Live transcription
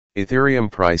Ethereum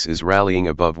price is rallying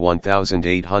above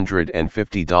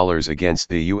 $1,850 against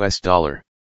the US dollar.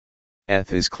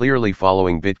 ETH is clearly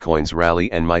following Bitcoin's rally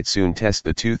and might soon test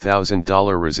the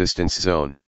 $2,000 resistance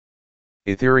zone.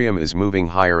 Ethereum is moving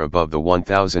higher above the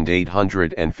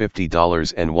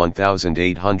 $1,850 and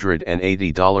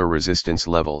 $1,880 resistance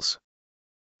levels.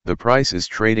 The price is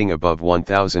trading above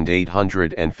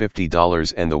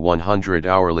 $1,850 and the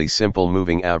 100-hourly simple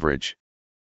moving average.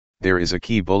 There is a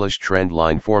key bullish trend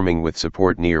line forming with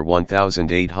support near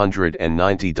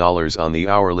 $1,890 on the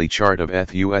hourly chart of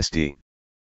ETH/USD.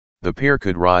 The pair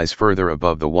could rise further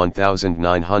above the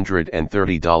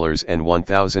 $1,930 and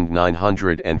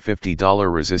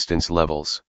 $1,950 resistance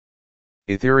levels.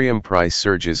 Ethereum price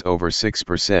surges over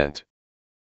 6%.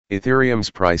 Ethereum's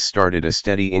price started a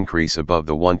steady increase above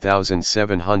the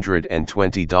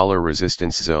 $1,720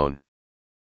 resistance zone.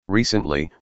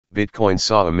 Recently, Bitcoin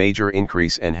saw a major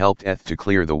increase and helped ETH to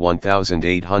clear the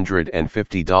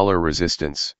 $1,850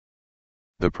 resistance.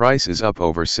 The price is up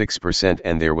over 6%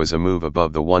 and there was a move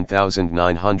above the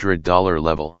 $1,900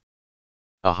 level.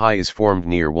 A high is formed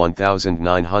near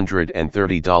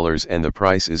 $1,930 and the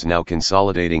price is now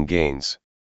consolidating gains.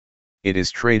 It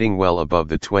is trading well above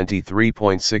the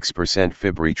 23.6%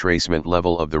 fib retracement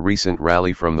level of the recent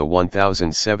rally from the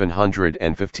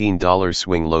 $1,715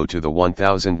 swing low to the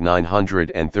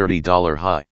 $1,930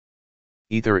 high.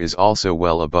 Ether is also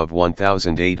well above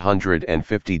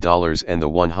 $1,850 and the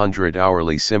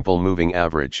 100-hourly simple moving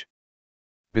average.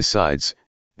 Besides,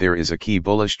 there is a key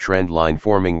bullish trend line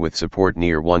forming with support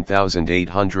near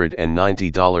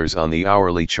 $1,890 on the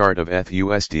hourly chart of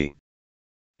ETH/USD.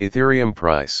 Ethereum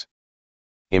price.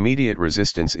 Immediate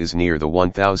resistance is near the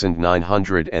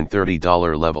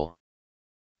 $1,930 level.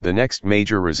 The next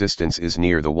major resistance is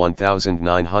near the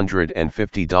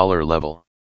 $1,950 level.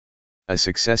 A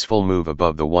successful move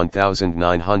above the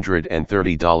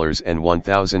 $1,930 and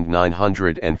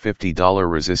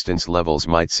 $1,950 resistance levels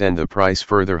might send the price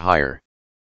further higher.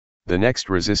 The next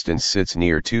resistance sits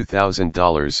near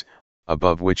 $2,000,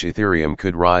 above which Ethereum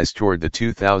could rise toward the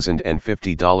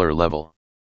 $2,050 level.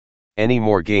 Any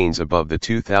more gains above the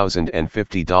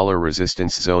 $2,050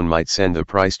 resistance zone might send the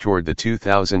price toward the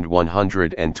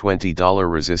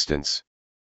 $2,120 resistance.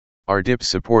 Are dips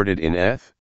supported in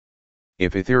ETH?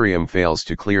 If Ethereum fails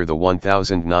to clear the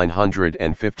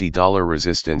 $1,950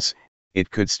 resistance,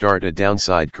 it could start a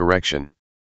downside correction.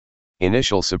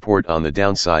 Initial support on the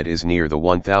downside is near the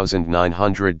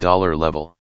 $1,900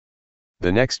 level.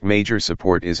 The next major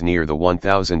support is near the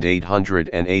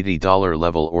 $1,880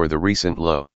 level or the recent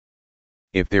low.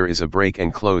 If there is a break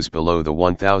and close below the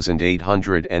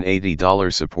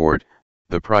 $1,880 support,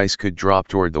 the price could drop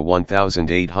toward the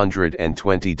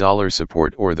 $1,820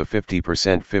 support or the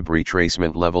 50% fib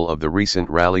retracement level of the recent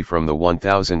rally from the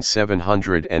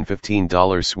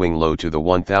 $1,715 swing low to the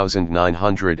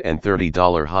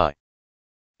 $1,930 high.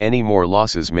 Any more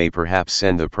losses may perhaps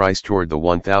send the price toward the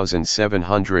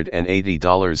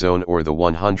 $1,780 zone or the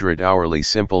 100-hourly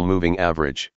simple moving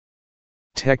average.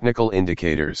 Technical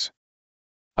indicators.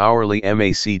 Hourly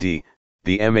MACD.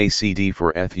 The MACD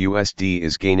for ETH/USD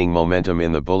is gaining momentum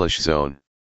in the bullish zone.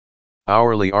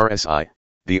 Hourly RSI.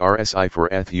 The RSI for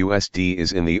ETH/USD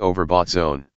is in the overbought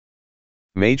zone.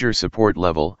 Major support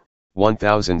level,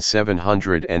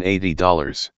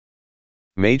 $1,780.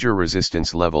 Major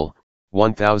resistance level,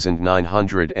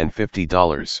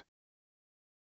 $1,950.